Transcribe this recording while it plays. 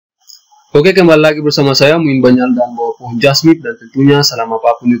Oke, kembali lagi bersama saya Muin Banyal dan bawa pohon jasmine, dan tentunya salam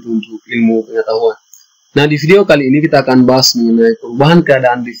apapun itu untuk ilmu pengetahuan. Nah, di video kali ini kita akan bahas mengenai perubahan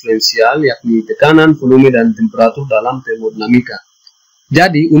keadaan diferensial, yakni tekanan, volume, dan temperatur dalam termodinamika.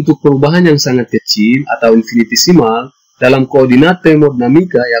 Jadi, untuk perubahan yang sangat kecil atau infinitesimal dalam koordinat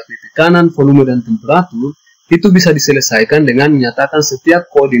termodinamika, yakni tekanan, volume, dan temperatur, itu bisa diselesaikan dengan menyatakan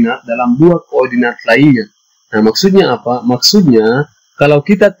setiap koordinat dalam dua koordinat lainnya. Nah, maksudnya apa? Maksudnya, kalau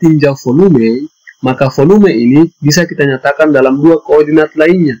kita tinjau volume, maka volume ini bisa kita nyatakan dalam dua koordinat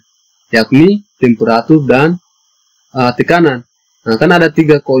lainnya, yakni temperatur dan tekanan. Nah, kan ada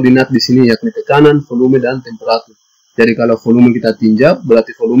tiga koordinat di sini, yakni tekanan, volume, dan temperatur. Jadi kalau volume kita tinjau,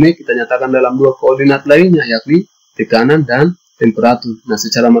 berarti volume kita nyatakan dalam dua koordinat lainnya, yakni tekanan dan temperatur. Nah,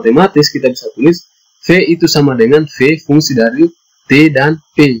 secara matematis kita bisa tulis V itu sama dengan V fungsi dari T dan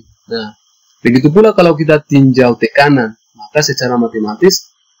P. Nah, begitu pula kalau kita tinjau tekanan, maka secara matematis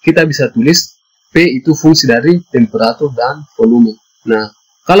kita bisa tulis P itu fungsi dari temperatur dan volume. Nah,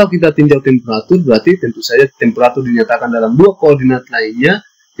 kalau kita tinjau temperatur, berarti tentu saja temperatur dinyatakan dalam dua koordinat lainnya,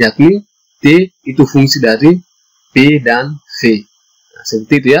 yakni T itu fungsi dari P dan V. Nah,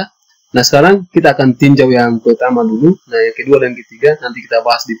 seperti itu ya. Nah, sekarang kita akan tinjau yang pertama dulu. Nah, yang kedua dan ketiga nanti kita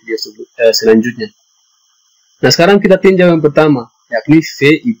bahas di video selanjutnya. Nah, sekarang kita tinjau yang pertama, yakni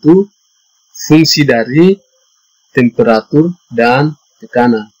V itu fungsi dari temperatur dan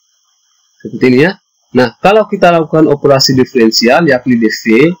tekanan. Seperti ini ya. Nah, kalau kita lakukan operasi diferensial, yakni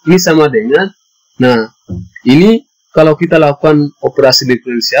dV, ini sama dengan, nah, ini kalau kita lakukan operasi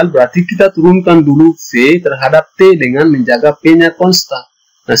diferensial, berarti kita turunkan dulu V terhadap T dengan menjaga P-nya konstan.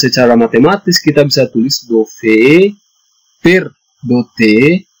 Nah, secara matematis kita bisa tulis dou V per dou T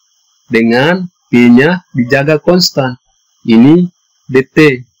dengan P-nya dijaga konstan. Ini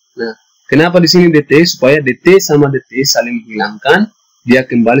dt. Nah, kenapa di sini dt? Supaya dt sama dt saling menghilangkan, dia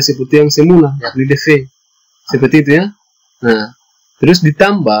kembali seperti yang semula, yakni dv. Seperti itu ya. Nah, terus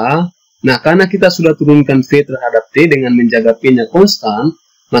ditambah, nah karena kita sudah turunkan v terhadap t dengan menjaga p-nya konstan,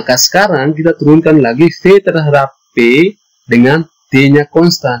 maka sekarang kita turunkan lagi v terhadap p dengan t-nya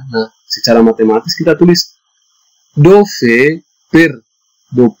konstan. Nah, secara matematis kita tulis dou v per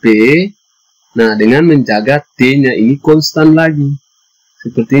dou p, nah dengan menjaga t-nya ini konstan lagi.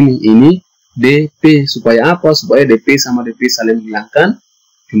 Seperti ini dp. Supaya apa? Supaya dp sama dp saling menghilangkan,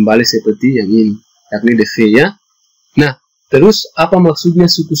 kembali seperti yang ini, yakni dv ya. Nah, terus apa maksudnya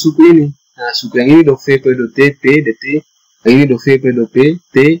suku-suku ini? Nah, suku yang ini dou v per dou t p dt, yang ini dou v per dou p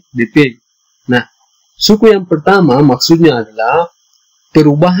t dp. Nah, suku yang pertama maksudnya adalah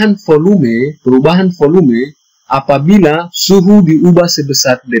perubahan volume apabila suhu diubah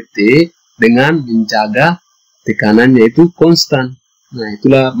sebesar dt dengan menjaga tekanannya itu konstan. Nah,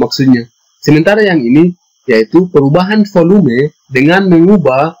 itulah maksudnya. Sementara yang ini yaitu perubahan volume dengan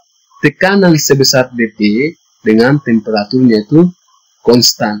mengubah tekanan sebesar dP dengan temperaturnya itu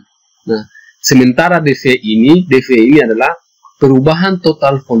konstan. Nah, sementara dV ini adalah perubahan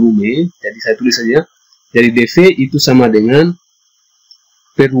total volume. Jadi saya tulis saja. Jadi dV itu sama dengan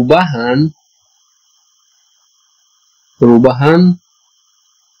perubahan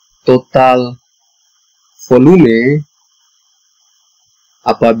total volume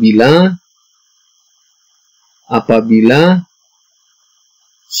apabila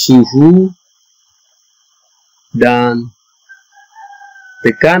suhu dan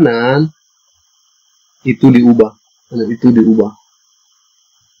tekanan itu diubah. Nah,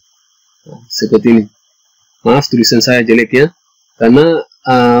 seperti ini. Maaf tulisan saya jelek ya, karena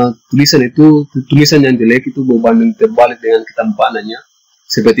tulisan yang jelek itu berbanding terbalik dengan ketampanannya.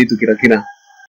 Seperti itu kira-kira.